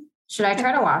 Should I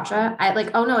try to watch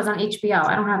it? Oh no, it's on HBO.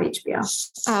 I don't have HBO.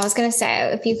 I was going to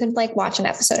say, if you could like watch an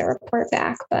episode and report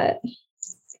back, but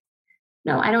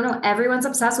No, I don't know. Everyone's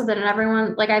obsessed with it. And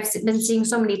everyone, like I've been seeing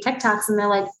so many TikToks and they're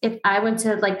like, if I went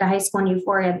to like the high school in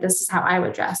Euphoria, this is how I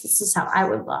would dress. This is how I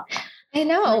would look. I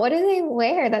know. Like, what do they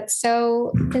wear? That's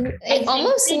so, it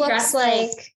almost looks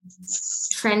like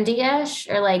trendy-ish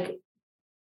or like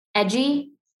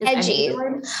edgy. Edgy.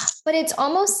 But it's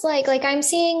almost like I'm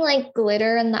seeing like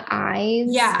glitter in the eyes.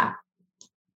 Yeah.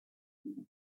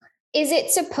 Is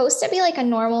it supposed to be like a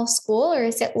normal school or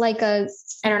is it like I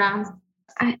don't know.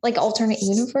 Like alternate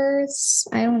universe?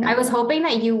 I don't know. I was hoping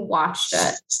that you watched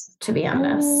it, to be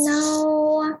honest.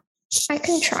 No, I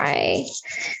can try.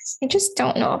 I just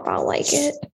don't know if I'll like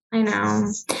it. I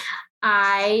know.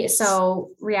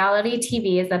 So reality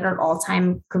TV is at an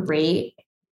all-time great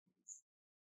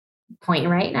point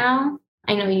right now.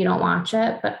 I know you don't watch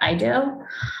it, but I do.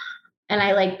 And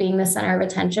I like being the center of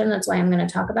attention. That's why I'm going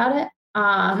to talk about it.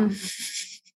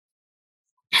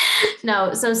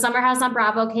 No, so Summer House on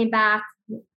Bravo came back.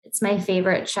 It's my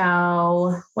favorite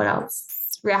show. What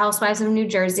else? Real Housewives of New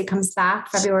Jersey comes back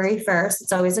February 1st.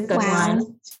 It's always a good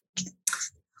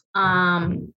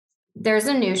one. There's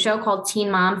a new show called Teen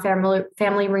Mom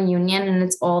Family Reunion, and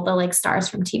it's all the like stars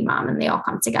from Teen Mom, and they all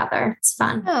come together. It's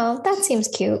fun. Oh, that seems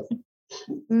cute.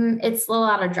 It's a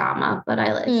lot of drama, but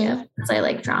I like it because I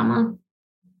like drama.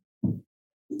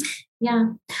 Yeah.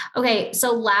 Okay.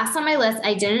 So last on my list,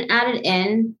 I didn't add it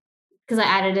in because I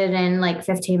added it in like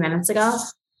 15 minutes ago.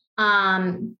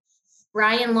 Brian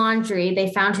Laundrie,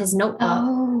 they found his notebook.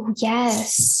 Oh,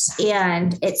 yes.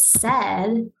 And it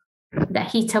said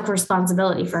that he took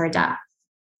responsibility for her death.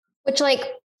 Which, like,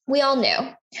 we all knew.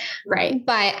 Right.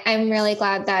 But I'm really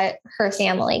glad that her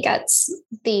family gets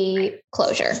the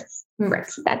closure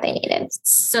that they needed.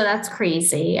 So that's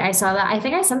crazy. I saw that. I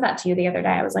think I sent that to you the other day.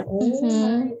 I was like,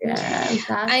 oh my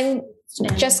God, I'm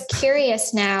just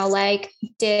curious now, like,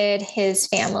 did his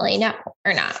family know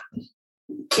or not?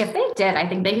 If they did, I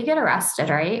think they could get arrested,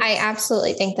 right? I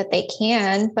absolutely think that they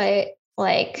can, but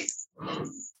like,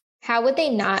 how would they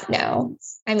not know?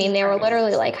 I mean, they were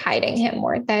literally like hiding him,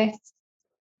 weren't they?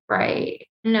 Right.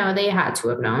 No, they had to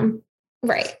have known.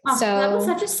 Right. Oh, so that was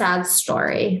such a sad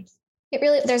story.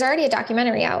 There's already a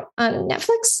documentary out on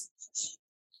Netflix.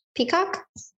 Peacock.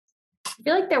 I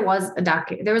feel like there was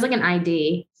there was like an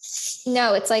ID.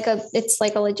 No, I think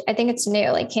it's new,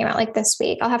 like came out like this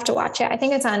week. I'll have to watch it. I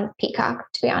think it's on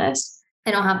Peacock, to be honest.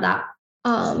 I don't have that.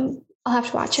 I'll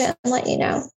have to watch it and let you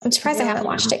know. I'm surprised I haven't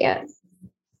watched it yet.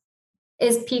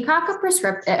 Is Peacock a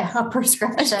prescription?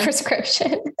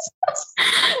 Prescription.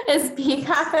 Is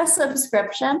Peacock a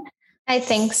subscription? I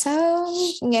think so.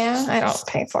 Yeah, I don't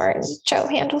pay for it. Joe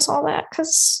handles all that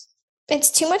because it's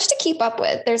too much to keep up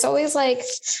with. There's always like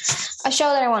a show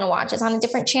that I want to watch. It's on a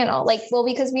different channel.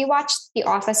 Because we watched The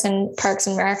Office and Parks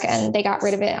and Rec and they got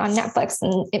rid of it on Netflix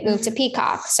and it moved to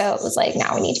Peacock. So it was like,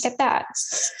 now we need to get that.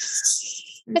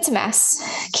 It's a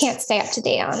mess. Can't stay up to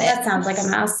date on it. That sounds like a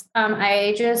mess.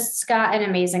 I just got an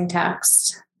amazing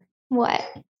text. What?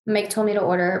 Mike told me to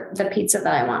order the pizza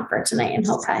that I want for tonight and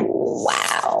he'll pay.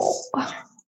 Wow.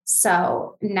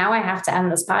 So now I have to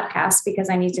end this podcast because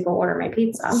I need to go order my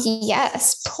pizza.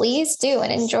 Yes, please do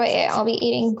and enjoy it. I'll be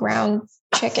eating ground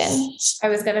chicken. I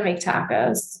was going to make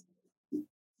tacos.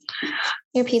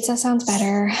 Your pizza sounds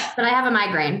better. But I have a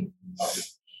migraine.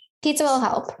 Pizza will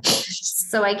help.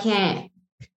 So I can't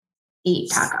eat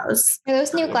tacos. Are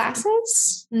those new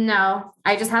glasses? No,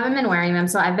 I just haven't been wearing them.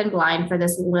 So I've been blind for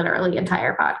this literally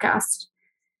entire podcast.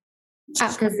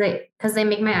 Because they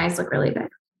make my eyes look really big.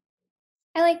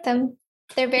 I like them.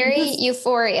 They're very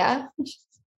Euphoria.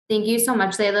 Thank you so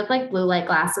much. They look like blue light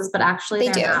glasses, but actually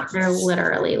they're not. They're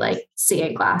literally like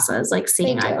seeing glasses, like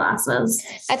seeing eyeglasses.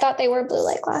 I thought they were blue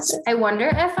light glasses. I wonder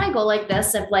if I go like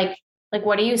this, if like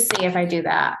what do you see if I do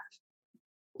that?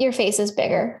 Your face is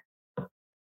bigger.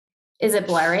 Is it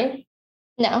blurry?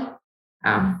 No.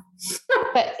 Oh.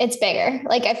 But it's bigger.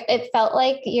 Like it felt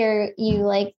like you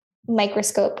like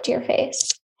microscoped your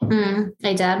face. I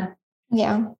did.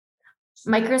 Yeah.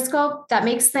 Microscope, that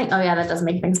makes things. Oh yeah, that does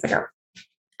make things bigger.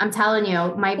 I'm telling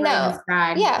you, my brain is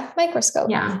fried. Yeah, microscope.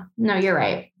 Yeah. No, you're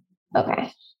right.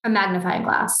 Okay. A magnifying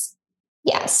glass.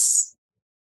 Yes.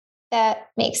 That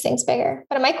makes things bigger.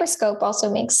 But a microscope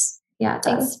also makes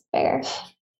things bigger.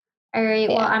 All right.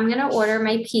 Yeah. Well, I'm going to order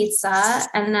my pizza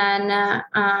and then,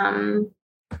 and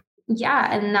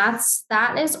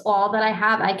that is all that I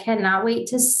have. I cannot wait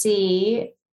to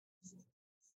see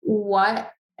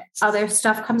what other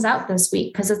stuff comes out this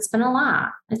week because it's been a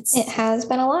lot. It has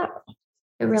been a lot.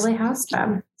 It really has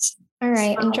been. All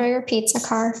right. Enjoy your pizza,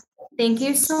 Car. Thank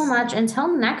you so much.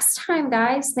 Until next time,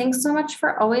 guys. Thanks so much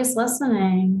for always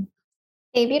listening.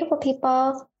 Hey, beautiful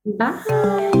people.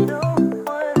 Bye.